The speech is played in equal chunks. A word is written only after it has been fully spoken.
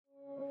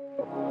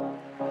Well,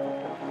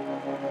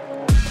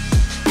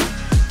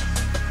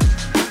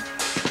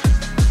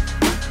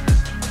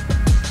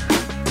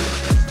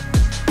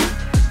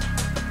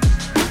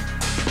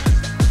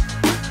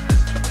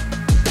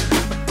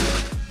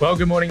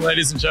 good morning,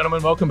 ladies and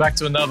gentlemen. Welcome back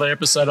to another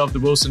episode of the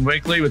Wilson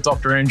Weekly with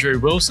Dr. Andrew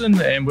Wilson.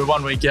 And we're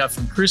 1 week out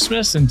from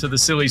Christmas into the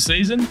silly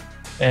season.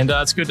 And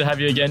it's good to have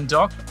you again,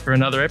 Doc, for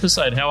another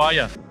episode. How are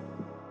you?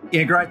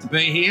 Yeah, great to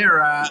be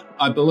here.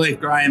 I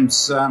believe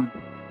Graham's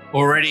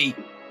already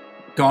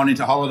gone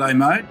into holiday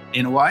mode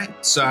in a way.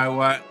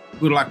 So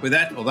good luck with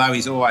that, although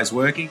he's always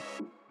working.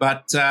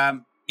 But,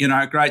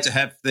 great to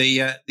have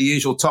the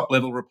usual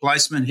top-level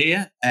replacement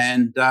here.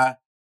 And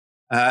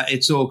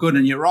it's all good.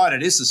 And you're right,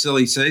 it is the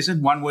silly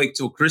season, 1 week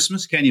till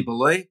Christmas, can you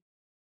believe?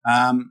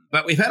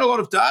 But we've had a lot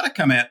of data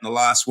come out in the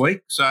last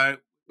week, so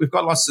we've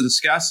got lots to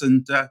discuss.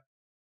 And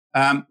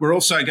we're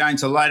also going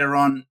to later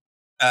on,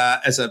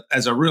 as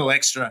a real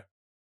extra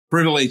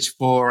privilege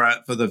for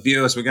the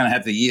viewers, we're going to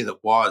have the year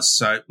that was.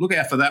 So look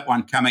out for that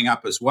one coming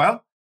up as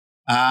well.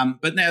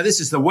 But now this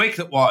is the week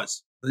that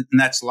was, and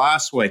that's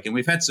last week. And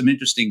we've had some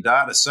interesting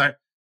data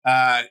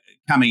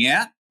coming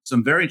out,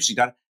 some very interesting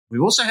data.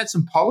 We've also had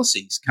some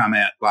policies come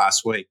out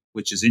last week,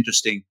 which is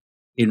interesting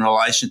in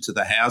relation to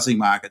the housing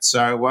market.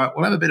 So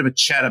we'll have a bit of a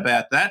chat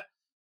about that.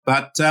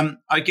 But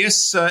I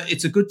guess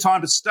it's a good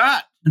time to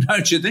start,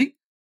 don't you think?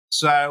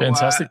 So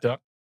fantastic, Doc.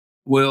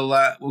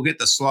 We'll get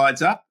the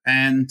slides up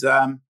and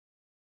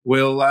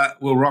we'll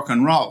rock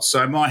and roll.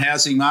 So My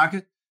Housing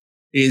Market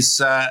is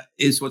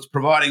what's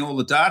providing all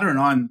the data, and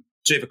I'm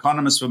chief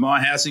economist for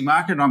My Housing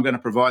Market, and I'm going to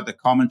provide the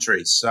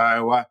commentary.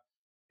 So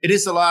it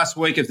is the last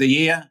week of the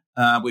year.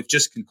 We've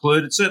just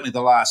concluded, certainly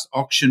the last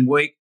auction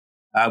week,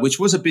 which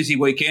was a busy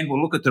weekend.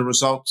 We'll look at the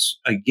results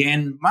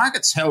again.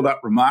 Markets held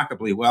up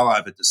remarkably well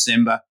over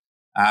December,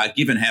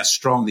 given how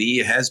strong the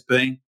year has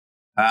been.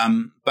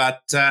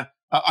 But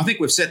I think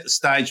we've set the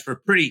stage for a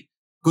pretty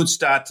good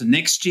start to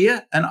next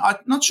year. And I'm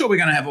not sure we're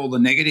going to have all the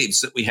negatives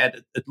that we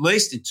had, at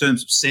least in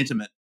terms of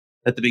sentiment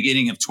at the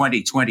beginning of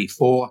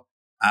 2024,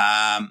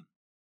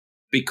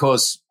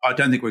 because I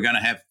don't think we're going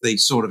to have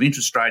these sort of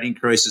interest rate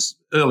increases,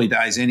 early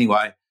days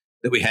anyway,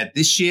 that we had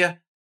this year.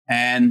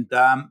 And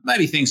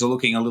maybe things are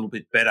looking a little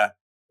bit better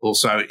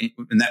also,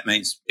 and that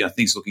means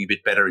things looking a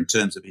bit better in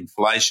terms of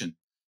inflation.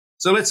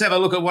 So let's have a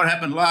look at what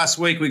happened last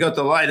week. We got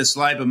the latest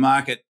labour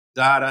market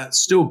data,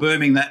 still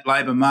booming, that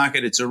labour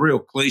market. It's a real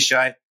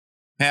cliche,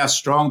 how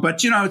strong.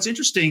 But, it's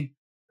interesting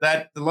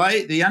that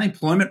the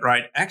unemployment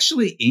rate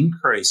actually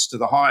increased to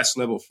the highest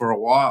level for a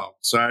while.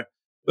 So,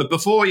 but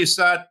before you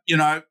start,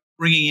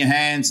 wringing your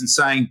hands and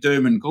saying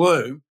doom and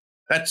gloom,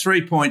 that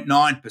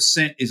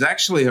 3.9% is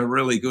actually a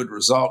really good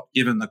result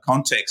given the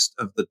context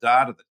of the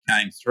data that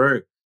came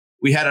through.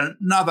 We had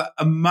another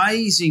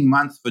amazing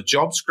month for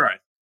jobs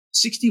growth.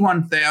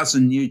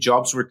 61,000 new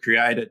jobs were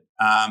created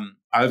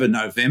over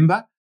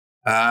November.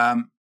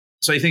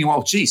 So you're thinking,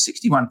 well,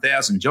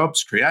 61,000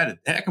 jobs created.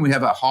 How can we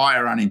have a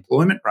higher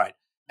unemployment rate?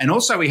 And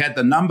also we had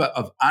the number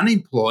of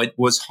unemployed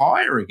was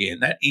higher again.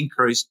 That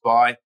increased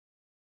by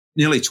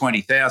nearly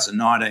 20,000,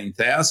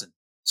 19,000.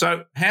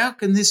 So how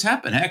can this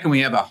happen? How can we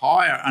have a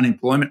higher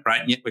unemployment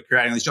rate and yet we're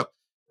creating these jobs?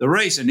 The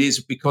reason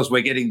is because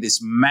we're getting this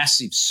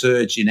massive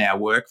surge in our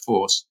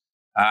workforce.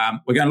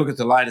 We're going to look at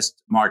the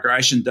latest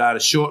migration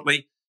data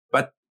shortly,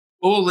 but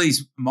all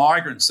these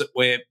migrants that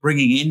we're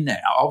bringing in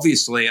now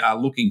obviously are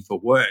looking for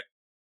work.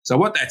 So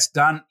what that's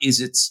done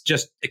is it's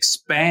just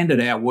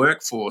expanded our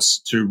workforce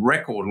to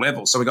record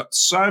levels. So we've got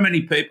so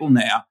many people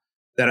now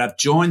that have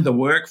joined the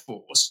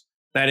workforce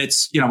that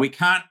it's, we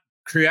can't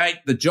create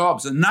the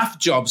jobs, enough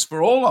jobs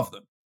for all of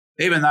them.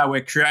 Even though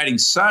we're creating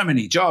so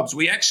many jobs,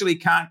 we actually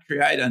can't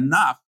create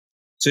enough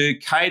to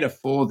cater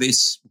for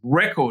this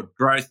record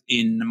growth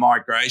in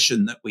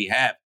migration that we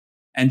have.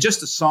 And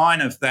just a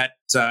sign of that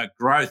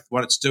growth,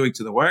 what it's doing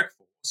to the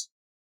workforce,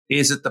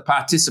 is that the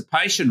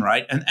participation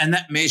rate, and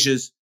that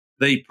measures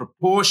the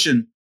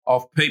proportion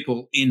of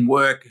people in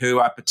work who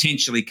are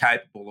potentially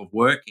capable of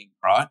working,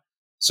 right?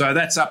 So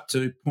that's up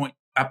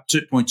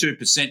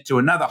 2.2% to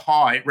another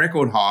high,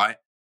 record high,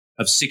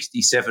 of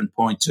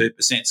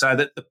 67.2%. So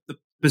that the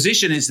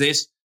position is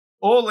this: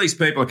 all these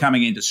people are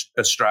coming into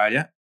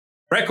Australia,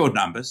 record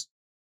numbers.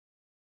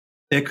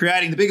 They're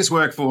creating the biggest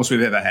workforce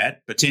we've ever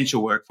had,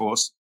 potential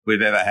workforce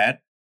we've ever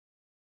had.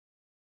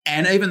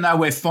 And even though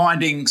we're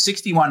finding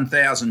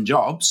 61,000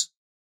 jobs,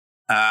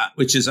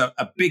 which is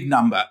a big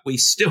number, we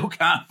still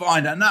can't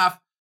find enough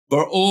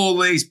for all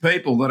these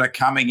people that are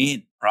coming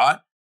in, right?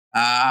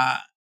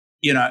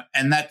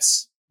 And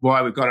that's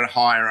why we've got a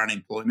higher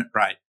unemployment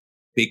rate,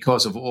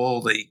 because of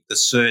all the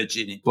surge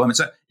in employment.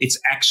 So it's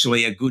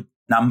actually a good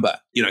number,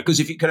 because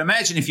if you could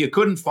imagine, if you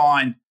couldn't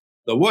find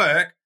the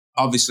work,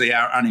 obviously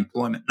our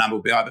unemployment number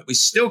would be high, but we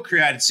still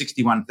created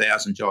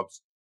 61,000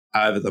 jobs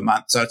over the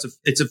month. So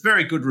it's a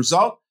very good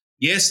result.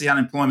 Yes, the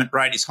unemployment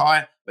rate is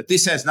higher, but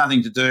this has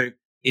nothing to do,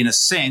 in a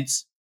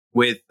sense,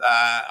 with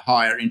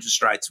higher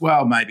interest rates.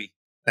 Well, maybe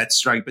that's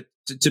straight, but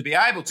to be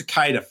able to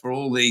cater for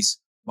all these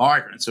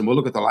migrants, and we'll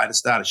look at the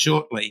latest data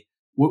shortly,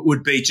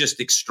 would be just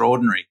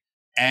extraordinary.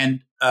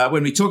 And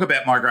when we talk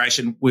about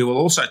migration, we will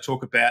also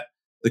talk about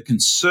the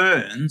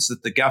concerns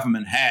that the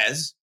government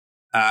has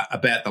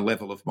about the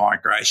level of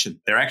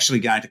migration. They're actually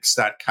going to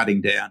start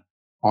cutting down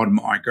on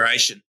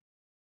migration.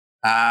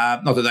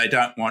 Not that they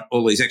don't want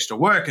all these extra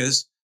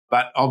workers,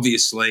 but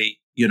obviously,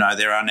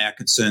 there are now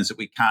concerns that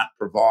we can't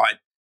provide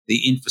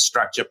the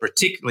infrastructure,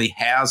 particularly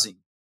housing,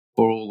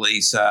 for all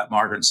these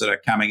migrants that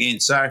are coming in.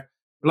 So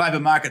the labour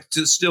market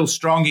is still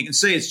strong. You can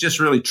see it's just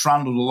really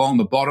trundled along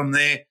the bottom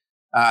there.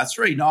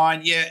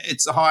 3.9, yeah,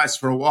 it's the highest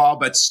for a while,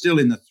 but still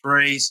in the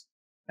threes.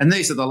 And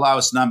these are the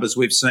lowest numbers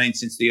we've seen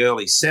since the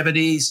early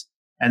 70s.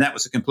 And that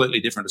was a completely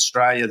different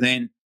Australia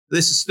then.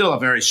 This is still a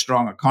very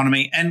strong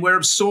economy. And we're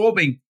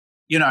absorbing,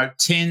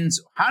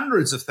 tens,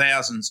 hundreds of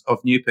thousands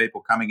of new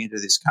people coming into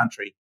this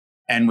country.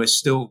 And we've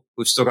still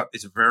got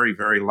this very,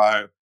 very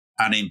low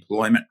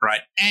unemployment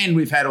rate. And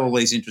we've had all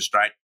these interest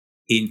rate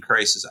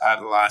increases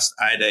over the last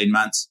 18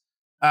 months.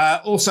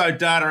 Also,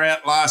 data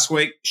out last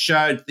week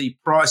showed the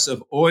price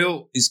of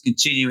oil is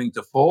continuing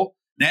to fall.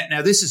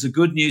 Now this is a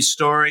good news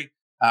story.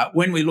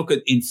 When we look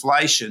at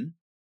inflation,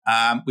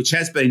 which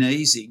has been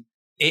easing,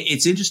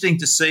 it's interesting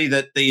to see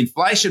that the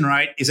inflation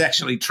rate is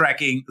actually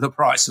tracking the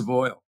price of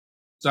oil.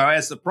 So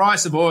as the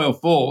price of oil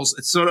falls,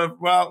 it's sort of,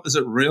 well, has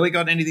it really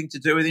got anything to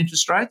do with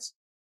interest rates?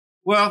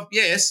 Well,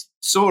 yes,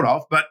 sort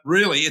of, but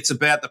really it's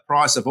about the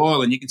price of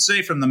oil. And you can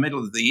see from the middle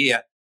of the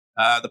year,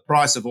 the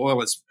price of oil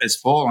has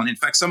fallen. In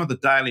fact, some of the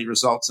daily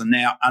results are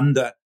now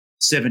under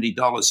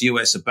 $70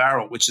 US a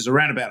barrel, which is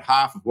around about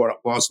half of what it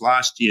was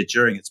last year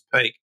during its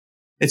peak.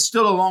 It's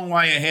still a long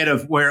way ahead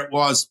of where it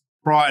was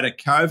prior to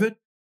COVID,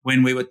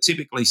 when we were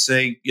typically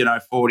seeing,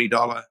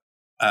 $40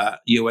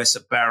 US a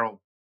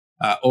barrel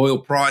oil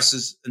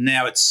prices. And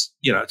now it's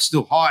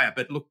still higher,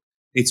 but look,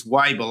 it's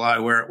way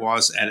below where it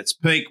was at its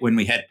peak when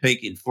we had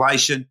peak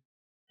inflation,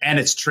 and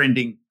it's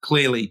trending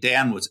clearly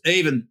downwards,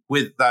 even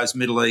with those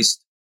Middle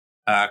East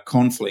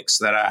conflicts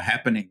that are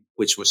happening,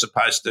 which were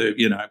supposed to,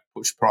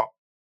 push prop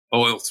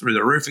oil through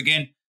the roof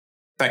again.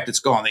 In fact, it's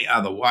gone the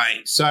other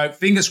way. So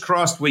fingers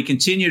crossed we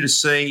continue to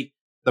see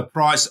the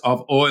price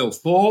of oil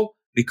fall,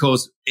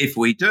 because if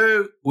we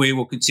do, we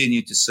will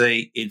continue to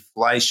see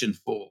inflation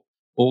fall.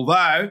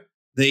 Although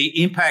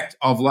the impact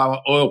of lower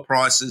oil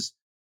prices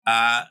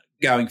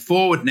going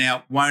forward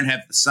now won't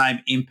have the same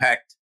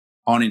impact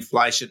on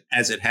inflation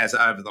as it has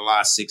over the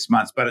last 6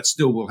 months, but it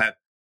still will have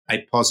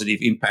a positive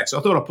impact. So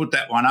I thought I'd put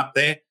that one up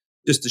there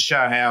just to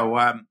show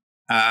how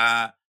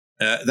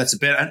that's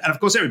about. And of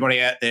course,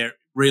 everybody out there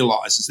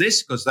realises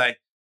this, because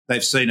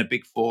they've seen a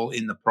big fall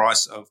in the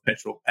price of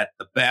petrol at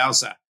the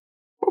Bowser.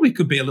 Probably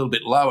could be a little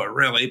bit lower,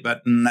 really,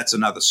 but that's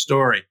another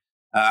story.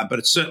 But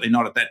it's certainly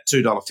not at that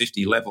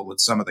 $2.50 level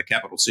that some of the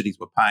capital cities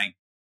were paying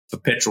for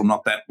petrol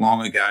not that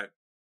long ago.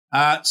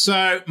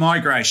 So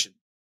migration.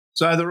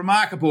 So the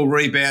remarkable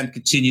rebound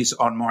continues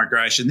on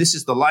migration. This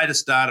is the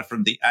latest data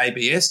from the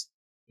ABS.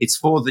 It's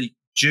for the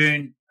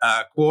June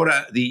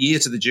quarter, the year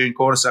to the June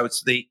quarter. So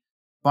it's the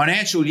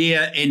financial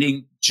year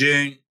ending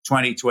June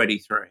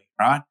 2023,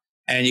 right?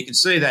 And you can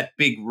see that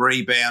big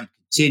rebound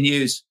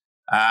continues.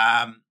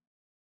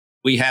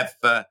 We have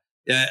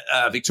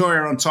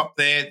Victoria on top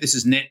there. This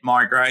is net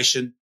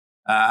migration.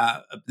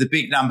 The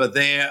big number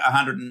there,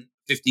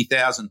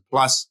 150,000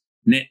 plus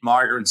net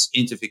migrants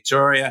into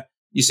Victoria.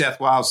 New South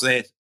Wales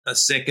there, a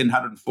second,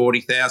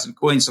 140,000.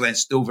 Queensland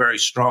still very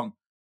strong,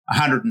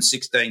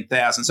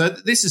 116,000. So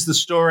this is the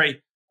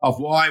story of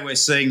why we're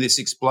seeing this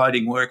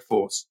exploding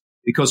workforce,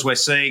 because we're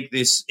seeing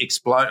this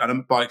explode.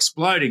 And by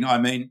exploding, I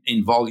mean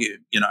in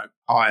volume,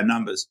 higher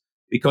numbers,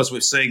 because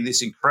we're seeing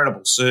this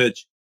incredible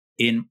surge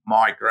in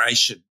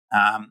migration.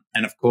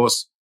 And of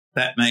course,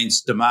 that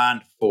means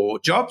demand for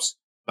jobs,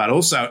 but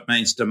also it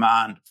means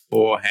demand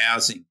for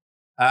housing.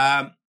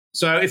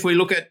 So if we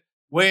look at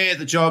where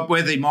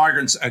the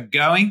migrants are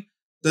going,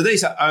 so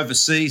these are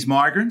overseas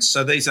migrants.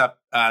 So these are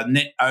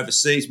net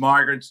overseas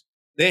migrants.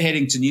 They're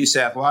heading to New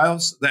South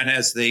Wales. That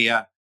has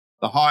the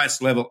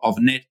highest level of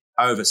net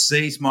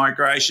overseas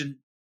migration,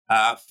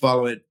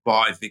 followed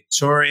by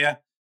Victoria.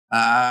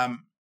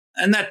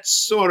 And that's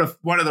sort of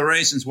one of the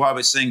reasons why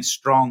we're seeing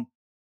strong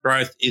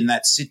growth in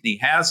that Sydney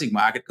housing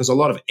market, because a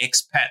lot of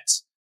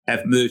expats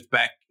have moved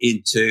back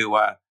into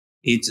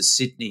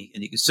Sydney.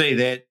 And you can see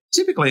there,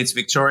 typically it's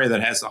Victoria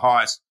that has the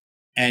highest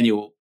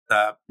annual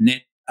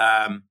net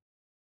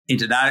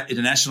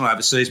international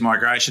overseas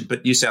migration,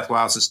 but New South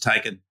Wales has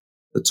taken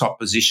the top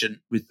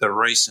position with the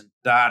recent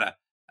data.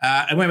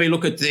 And when we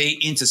look at the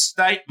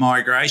interstate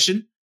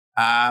migration,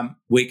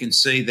 we can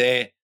see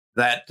there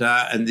that,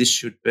 and this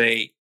should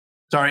be,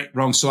 sorry,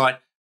 wrong slide.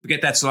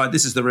 Forget that slide.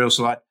 This is the real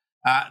slide.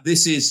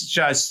 This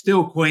shows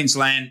still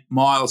Queensland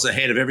miles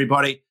ahead of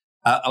everybody.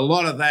 A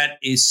lot of that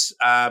is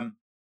the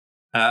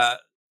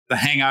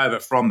hangover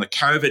from the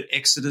COVID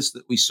exodus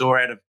that we saw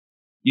out of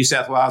New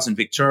South Wales and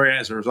Victoria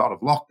as a result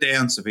of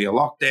lockdowns, severe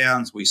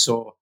lockdowns. We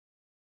saw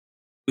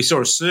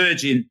a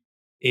surge in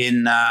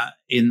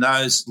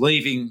those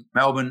leaving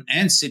Melbourne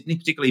and Sydney,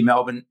 particularly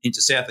Melbourne,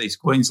 into southeast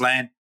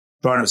Queensland,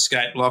 trying to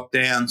escape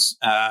lockdowns.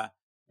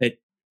 It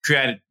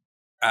created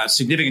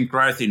significant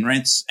growth in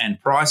rents and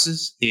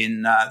prices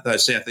in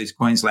those southeast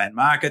Queensland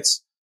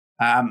markets.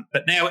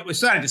 But now we're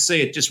starting to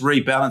see it just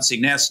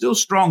rebalancing now, still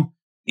strong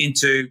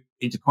into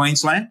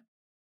Queensland,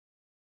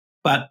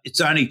 but it's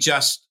only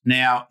just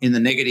now in the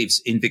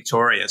negatives in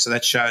Victoria. So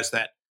that shows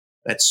that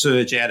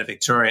surge out of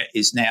Victoria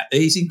is now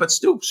easing, but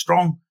still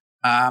strong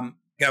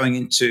going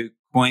into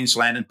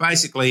Queensland. And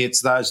basically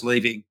it's those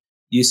leaving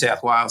New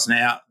South Wales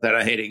now that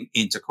are heading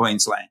into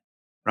Queensland,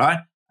 right?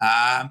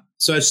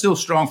 So it's still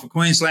strong for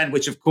Queensland,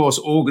 which of course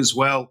augurs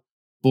well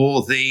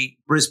for the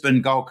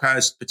Brisbane, Gold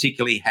Coast,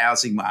 particularly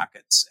housing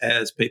markets,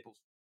 as people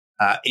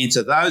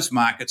enter those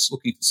markets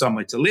looking for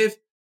somewhere to live,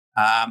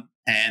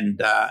 and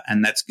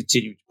that's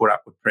continuing to put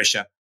upward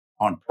pressure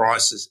on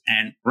prices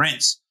and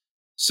rents.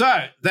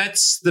 So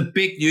that's the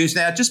big news.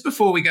 Now, just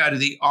before we go to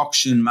the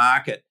auction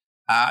market,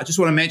 I just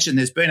want to mention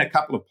there's been a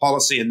couple of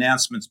policy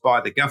announcements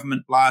by the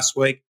government last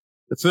week.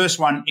 The first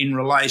one in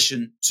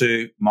relation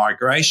to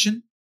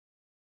migration.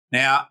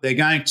 Now, they're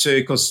going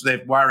to, because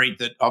they're worried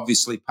that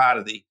obviously part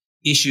of the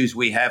issues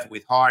we have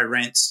with high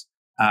rents,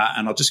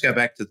 and I'll just go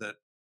back to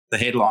the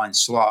headline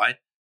slide,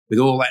 with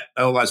all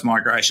those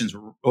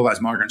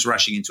migrants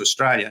rushing into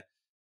Australia,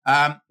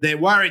 they're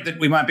worried that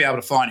we won't be able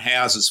to find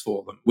houses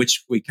for them,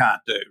 which we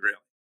can't do really,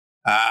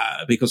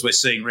 because we're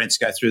seeing rents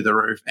go through the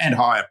roof and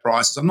higher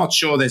prices. I'm not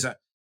sure there's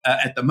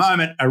at the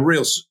moment a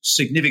real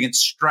significant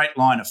straight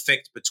line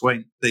effect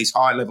between these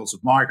high levels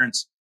of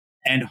migrants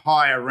and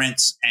higher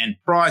rents and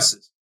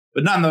prices.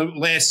 But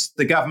nonetheless,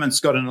 the government's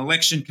got an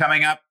election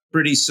coming up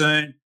pretty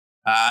soon.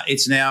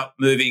 It's now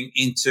moving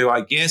into,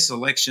 I guess,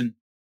 election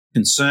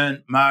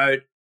concern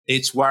mode.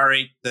 It's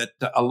worried that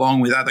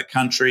along with other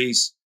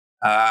countries,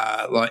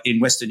 like in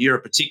Western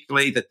Europe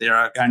particularly, that there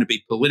are going to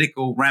be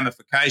political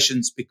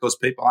ramifications because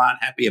people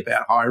aren't happy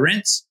about high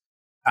rents,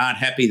 aren't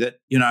happy that,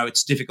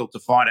 it's difficult to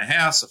find a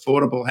house.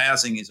 Affordable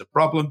housing is a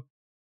problem.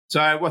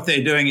 So what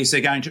they're doing is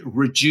they're going to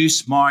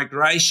reduce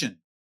migration.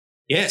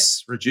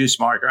 Yes, reduce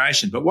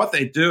migration. But what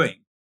they're doing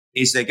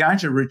is they're going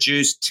to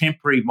reduce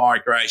temporary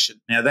migration.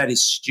 Now, that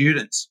is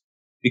students.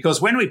 Because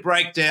when we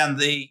break down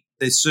the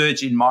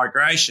surge in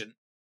migration,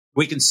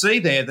 we can see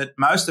there that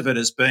most of it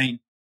has been,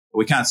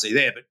 we can't see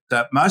there,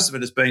 but most of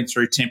it has been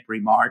through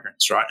temporary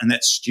migrants, right? And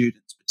that's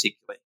students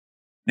particularly.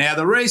 Now,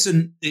 the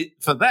reason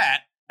for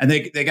that, and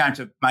they're going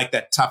to make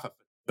that tougher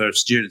for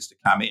students to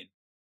come in,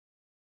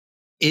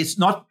 it's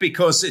not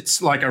because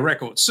it's like a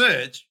record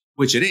surge,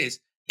 which it is.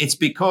 It's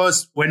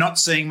because we're not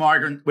seeing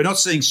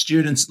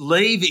students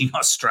leaving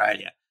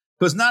Australia,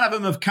 because none of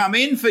them have come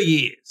in for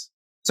years.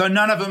 So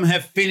none of them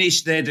have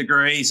finished their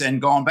degrees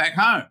and gone back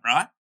home,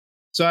 right?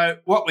 So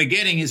what we're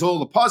getting is all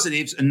the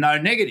positives and no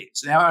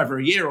negatives. Now, over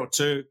a year or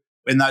two,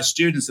 when those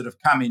students that have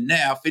come in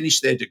now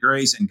finish their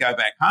degrees and go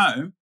back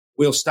home,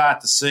 we'll start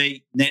to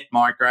see net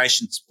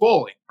migrations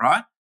falling,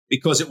 right?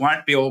 Because it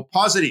won't be all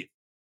positive.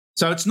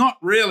 So it's not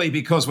really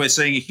because we're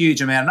seeing a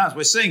huge amount of numbers.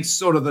 We're seeing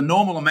sort of the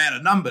normal amount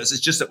of numbers.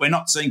 It's just that we're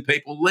not seeing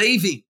people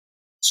leaving.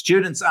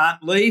 Students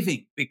aren't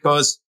leaving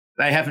because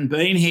they haven't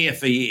been here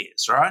for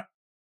years, right?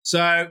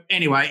 So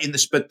anyway,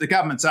 but the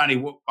government's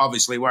only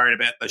obviously worried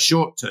about the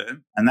short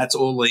term, and that's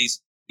all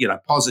these,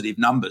 positive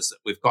numbers that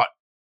we've got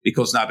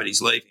because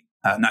nobody's leaving.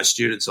 No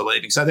students are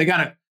leaving. So they're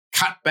going to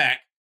cut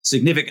back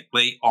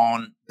significantly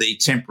on the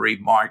temporary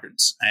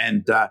migrants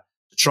and to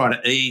try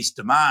to ease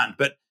demand.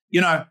 But,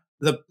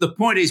 the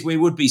point is we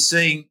would be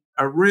seeing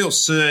a real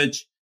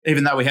surge,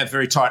 even though we have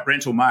very tight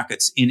rental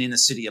markets in inner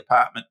city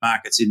apartment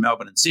markets in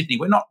Melbourne and Sydney.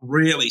 We're not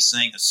really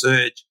seeing a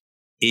surge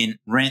in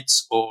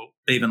rents or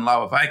even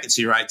lower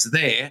vacancy rates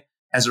there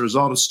as a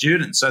result of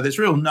students. So there's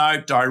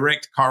no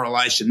direct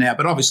correlation now.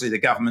 But obviously the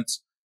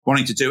government's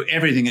wanting to do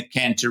everything it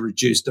can to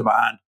reduce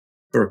demand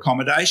for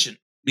accommodation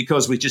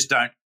because we just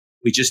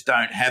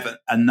don't have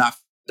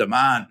enough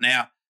demand.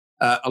 Now,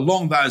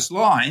 along those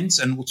lines,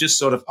 and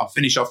I'll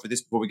finish off with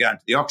this before we go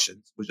into the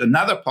auctions, was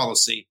another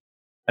policy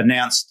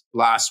announced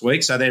last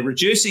week. So they're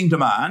reducing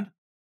demand,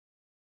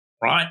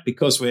 right,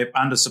 because we're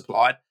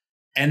undersupplied.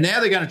 And now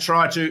they're going to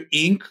try to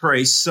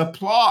increase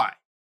supply.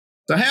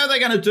 So how are they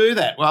going to do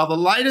that? Well, the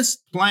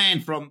latest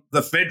plan from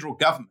the federal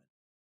government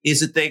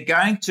is that they're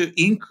going to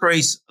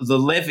increase the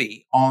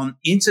levy on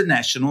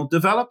international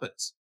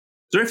developers.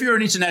 So if you're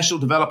an international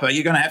developer,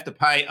 you're going to have to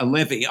pay a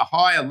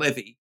higher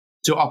levy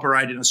to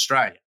operate in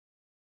Australia.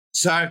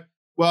 So,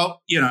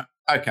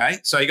 okay,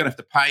 so you're going to have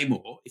to pay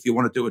more if you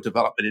want to do a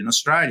development in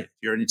Australia, if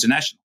you're an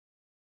international.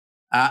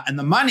 And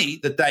the money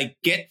that they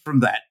get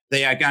from that,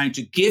 they are going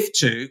to give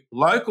to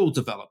local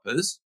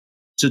developers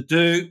to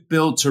do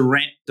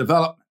build-to-rent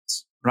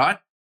developments, right?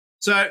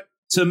 So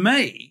to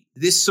me,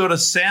 this sort of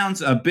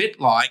sounds a bit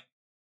like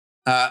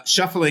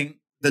shuffling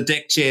the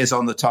deck chairs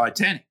on the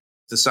Titanic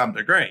to some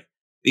degree,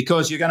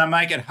 because you're going to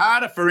make it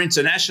harder for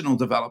international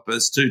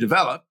developers to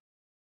develop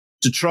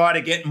to try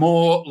to get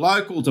more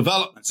local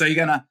development. So you're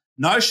going to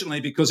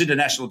notionally, because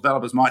international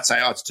developers might say,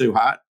 it's too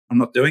hard, I'm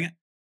not doing it.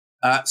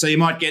 So you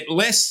might get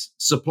less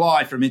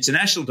supply from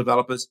international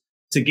developers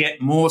to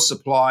get more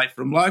supply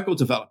from local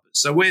developers.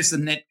 So where's the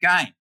net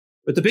gain?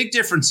 But the big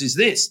difference is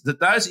this, that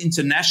those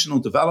international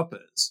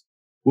developers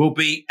will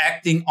be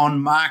acting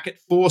on market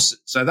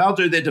forces. So they'll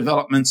do their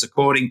developments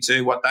according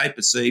to what they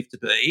perceive to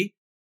be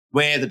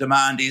where the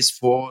demand is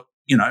for,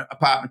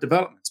 apartment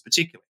developments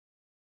particularly.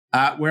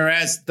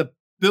 Whereas the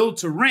build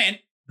to rent,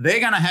 they're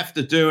going to have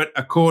to do it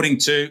according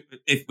to,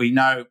 if we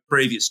know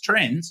previous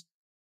trends,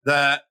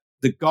 the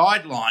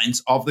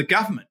guidelines of the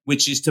government,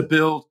 which is to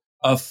build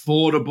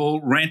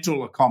affordable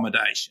rental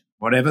accommodation,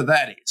 whatever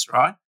that is,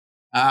 right?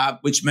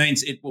 Which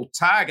means it will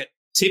target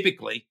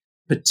typically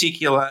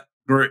particular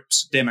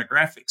groups,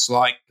 demographics,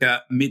 like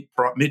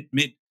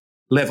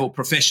mid-level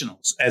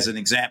professionals, as an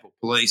example,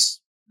 police,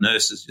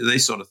 nurses,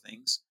 these sort of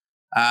things,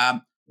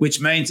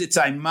 which means it's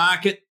a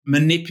market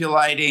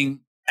manipulating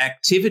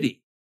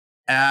activity.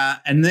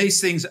 And these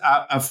things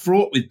are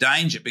fraught with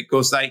danger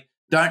because they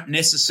don't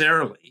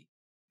necessarily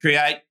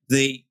create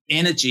the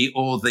energy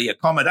or the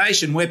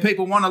accommodation where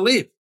people want to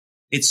live.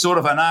 It's sort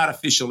of an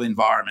artificial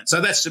environment.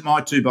 So that's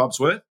my 2 bobs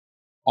worth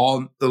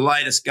on the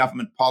latest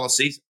government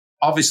policies,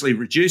 obviously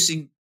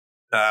reducing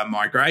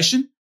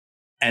migration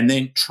and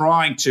then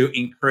trying to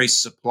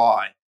increase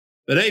supply.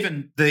 But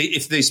even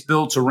if these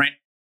build-to-rent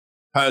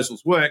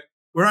proposals work,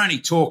 we're only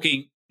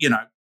talking,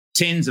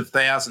 tens of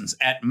thousands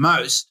at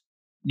most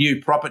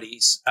new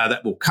properties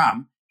that will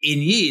come in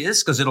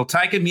years, because it'll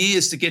take them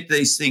years to get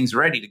these things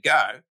ready to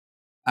go,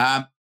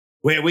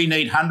 where we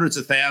need hundreds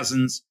of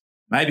thousands,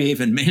 maybe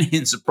even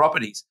millions of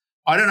properties.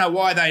 I don't know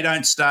why they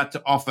don't start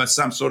to offer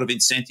some sort of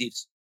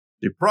incentives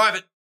to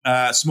private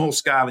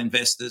small-scale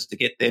investors to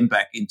get them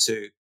back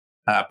into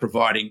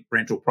providing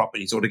rental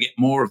properties, or to get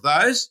more of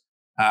those,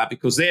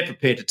 because they're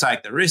prepared to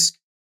take the risk.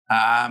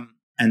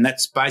 And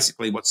that's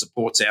basically what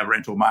supports our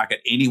rental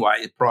market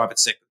anyway, private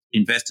sector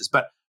investors.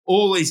 But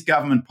all these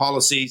government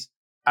policies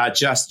are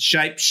just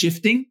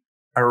shape-shifting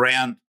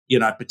around,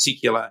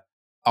 particular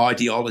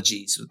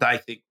ideologies that they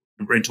think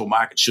the rental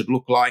market should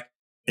look like.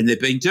 And they've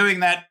been doing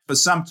that for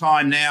some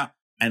time now.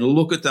 And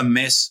look at the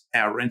mess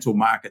our rental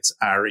markets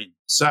are in.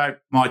 So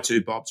my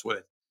 2 bobs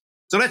worth.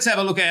 So let's have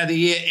a look at how the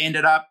year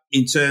ended up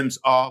in terms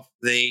of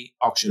the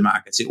auction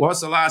markets. It was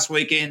the last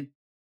weekend,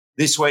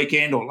 this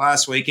weekend or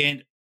last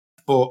weekend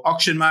for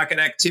auction market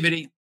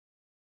activity.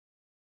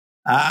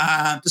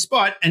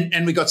 Despite,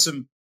 and we got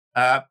some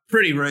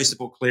pretty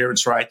reasonable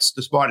clearance rates,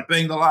 despite it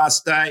being the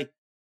last day,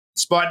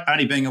 despite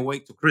only being a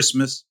week till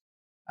Christmas,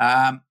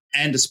 and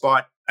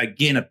despite,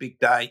 again, a big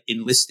day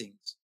in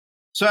listings.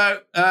 So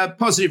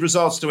positive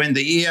results to end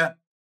the year.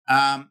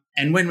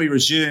 And when we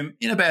resume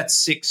in about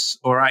 6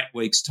 or 8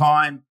 weeks'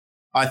 time,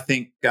 I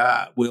think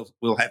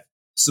we'll have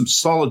some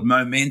solid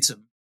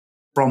momentum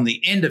from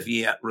the end of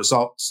year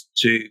results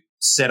to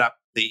set up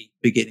the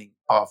beginning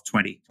of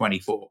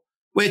 2024,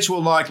 which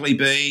will likely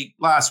be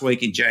last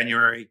week in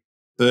January,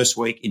 first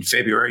week in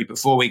February,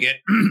 before we get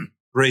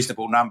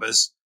reasonable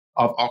numbers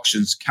of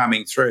auctions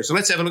coming through. So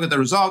let's have a look at the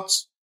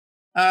results.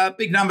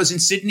 Big numbers in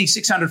Sydney,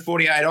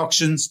 648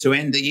 auctions to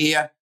end the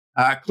year.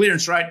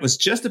 Clearance rate was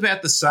just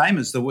about the same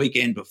as the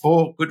weekend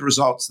before. Good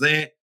results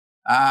there.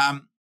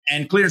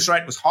 And clearance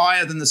rate was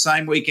higher than the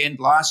same weekend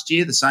last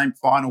year, the same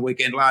final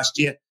weekend last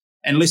year.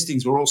 And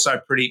listings were also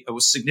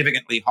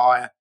significantly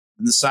higher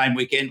than the same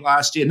weekend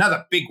last year.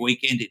 Another big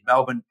weekend in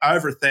Melbourne,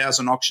 over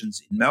 1,000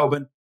 auctions in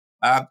Melbourne.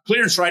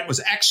 Clearance rate was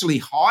actually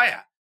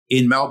higher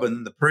in Melbourne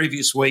than the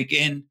previous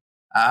weekend,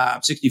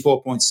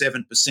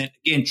 64.7%,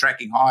 again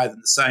tracking higher than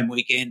the same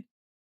weekend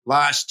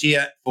last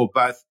year for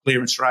both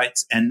clearance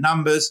rates and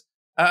numbers.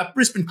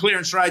 Brisbane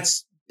clearance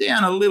rates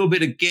down a little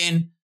bit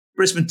again.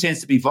 Brisbane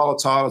tends to be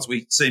volatile, as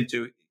we seem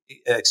to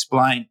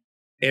explain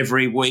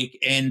every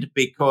weekend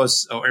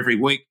because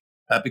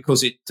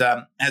it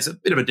has a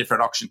bit of a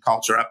different auction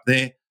culture up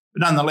there.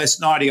 But nonetheless,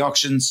 90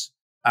 auctions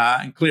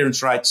and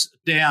clearance rates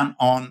down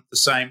on the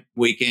same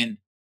weekend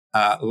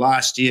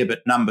last year,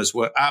 but numbers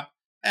were up.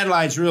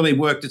 Adelaide's really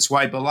worked its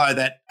way below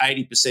that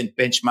 80%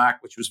 benchmark,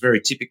 which was very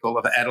typical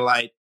of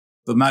Adelaide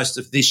for most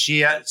of this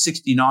year.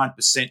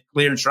 69%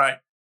 clearance rate,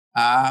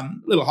 a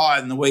little higher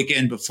than the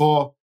weekend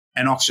before,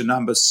 and auction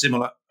numbers,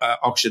 similar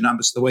auction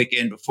numbers to the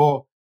weekend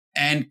before.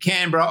 And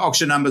Canberra,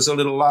 auction numbers a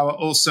little lower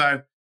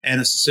also, and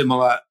a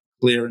similar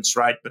clearance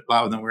rate, but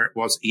lower than where it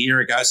was a year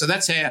ago. So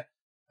that's how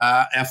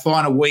our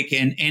final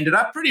weekend ended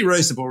up. Pretty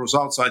reasonable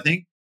results, I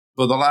think,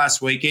 for the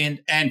last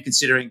weekend, and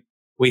considering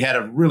we had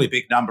a really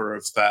big number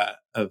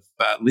of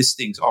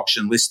listings,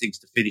 auction listings,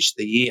 to finish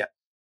the year.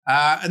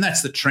 And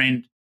that's the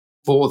trend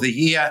for the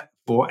year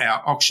for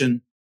our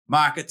auction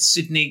market.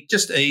 Sydney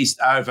just eased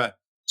over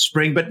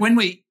spring. But when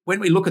we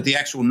look at the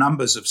actual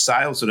numbers of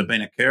sales that have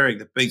been occurring,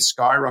 they've been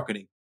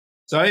skyrocketing.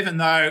 So even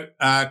though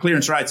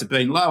clearance rates have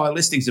been lower,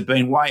 listings have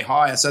been way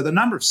higher. So the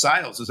number of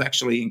sales has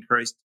actually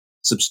increased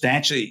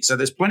substantially. So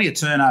there's plenty of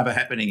turnover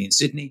happening in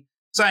Sydney.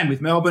 Same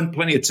with Melbourne,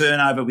 plenty of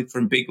turnover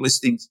from big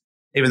listings.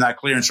 Even though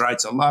clearance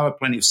rates are lower,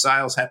 plenty of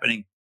sales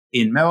happening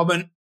in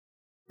Melbourne.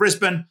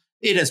 Brisbane,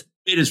 it has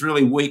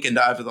really weakened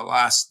over the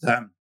last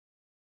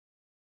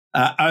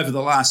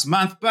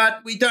month,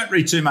 but we don't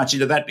read too much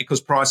into that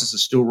because prices are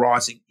still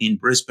rising in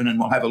Brisbane, and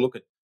we'll have a look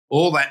at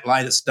all that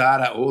latest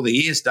data, all the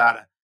year's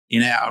data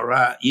in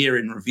our year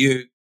in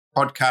review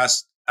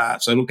podcast.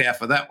 So look out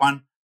for that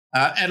one.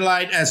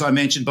 Adelaide, as I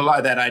mentioned,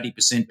 below that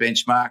 80%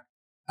 benchmark.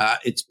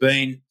 It's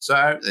been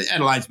so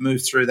Adelaide's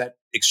moved through that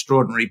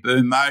extraordinary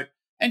boom mode,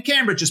 and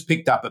Canberra just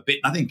picked up a bit.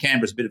 And I think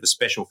Canberra's a bit of a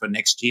special for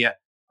next year.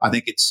 I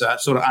think it's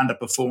sort of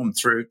underperformed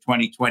through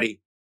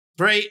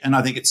 2023, and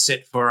I think it's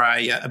set for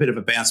a bit of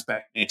a bounce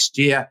back next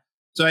year.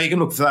 So you can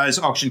look for those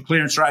auction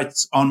clearance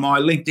rates on my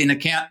LinkedIn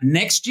account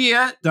next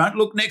year. Don't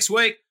look next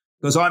week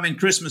because I'm in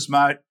Christmas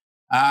mode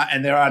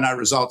and there are no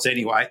results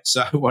anyway,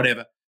 so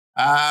whatever.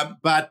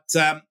 But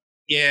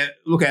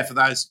look out for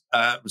those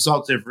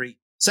results every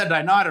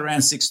Saturday night around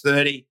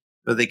 6:30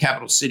 for the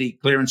capital city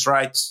clearance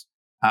rates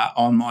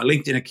on my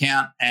LinkedIn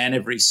account, and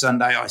every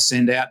Sunday I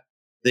send out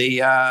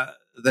the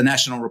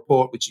national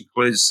report, which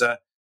includes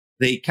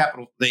the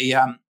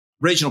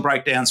regional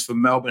breakdowns for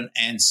Melbourne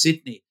and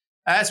Sydney.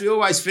 As we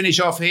always finish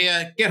off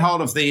here, get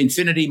hold of the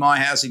Infinity My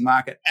Housing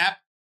Market app.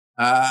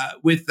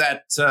 With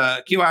that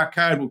QR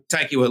code, will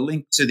take you a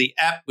link to the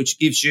app, which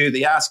gives you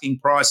the asking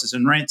prices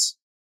and rents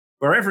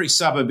for every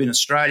suburb in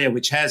Australia,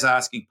 which has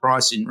asking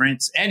price in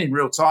rents, and in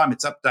real time,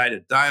 it's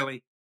updated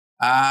daily.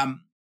 And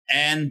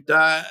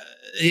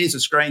here's a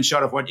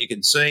screenshot of what you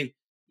can see.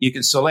 You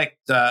can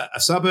select a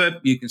suburb.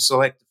 You can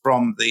select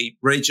from the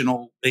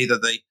regional, either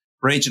the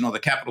region or the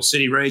capital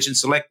city region,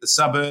 select the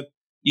suburb.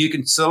 You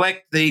can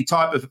select the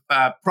type of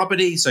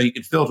property, so you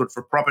can filter it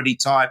for property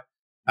type,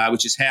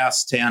 which is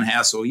house,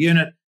 townhouse or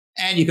unit.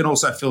 And you can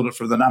also filter it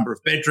for the number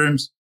of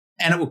bedrooms.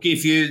 And it will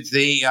give you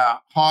the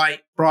high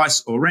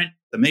price or rent,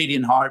 the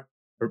median high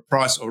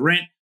price or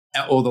rent,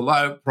 or the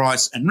low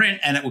price and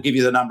rent. And it will give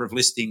you the number of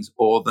listings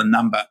or the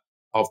number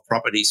of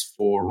properties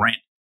for rent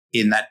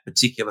in that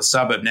particular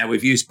suburb. Now,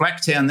 we've used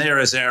Blacktown there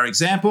as our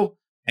example,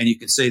 and you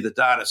can see the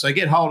data. So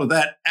get hold of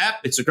that app.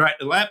 It's a great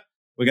little app.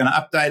 We're going to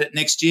update it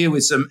next year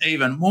with some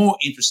even more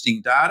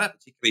interesting data,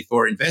 particularly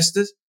for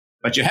investors.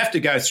 But you have to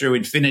go through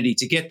Infinity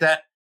to get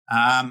that,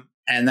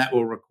 and that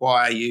will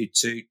require you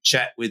to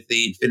chat with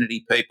the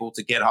Infinity people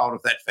to get hold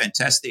of that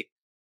fantastic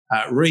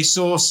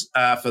resource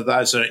for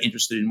those that are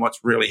interested in what's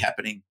really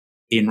happening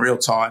in real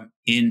time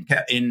in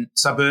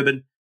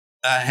suburban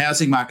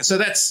housing market. So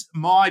that's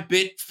my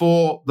bit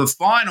for the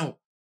final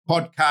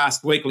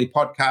weekly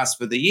podcast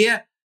for the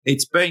year.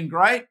 It's been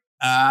great.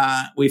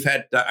 We've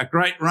had a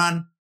great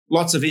run,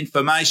 lots of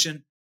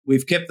information.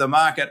 We've kept the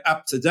market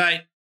up to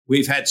date.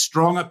 We've had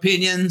strong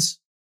opinions,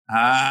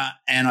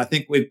 and I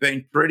think we've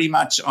been pretty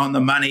much on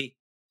the money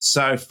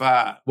so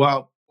far,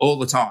 well, all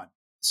the time.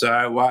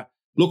 So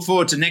look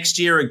forward to next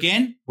year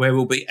again, where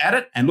we'll be at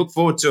it, and look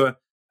forward to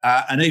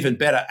an even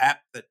better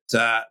app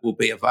that will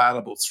be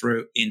available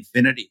through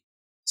Infinity.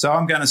 So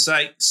I'm going to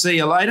say see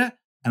you later,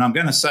 and I'm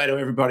going to say to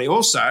everybody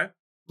also,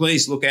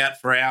 please look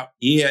out for our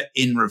Year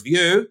in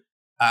Review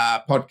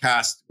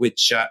podcast,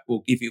 which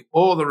will give you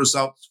all the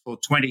results for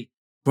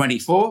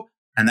 2024,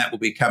 and that will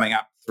be coming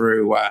up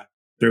through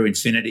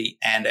Infinity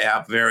and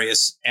our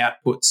various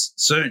outputs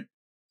soon.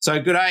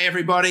 So good day,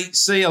 everybody.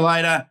 See you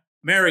later.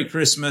 Merry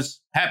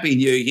Christmas. Happy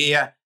New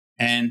Year.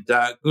 And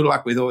good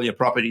luck with all your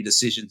property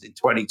decisions in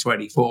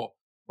 2024.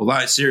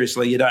 Although,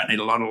 seriously, you don't need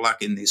a lot of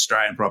luck in the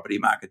Australian property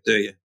market, do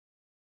you?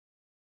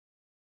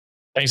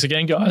 Thanks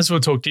again, guys. We'll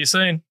talk to you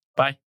soon.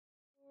 Bye.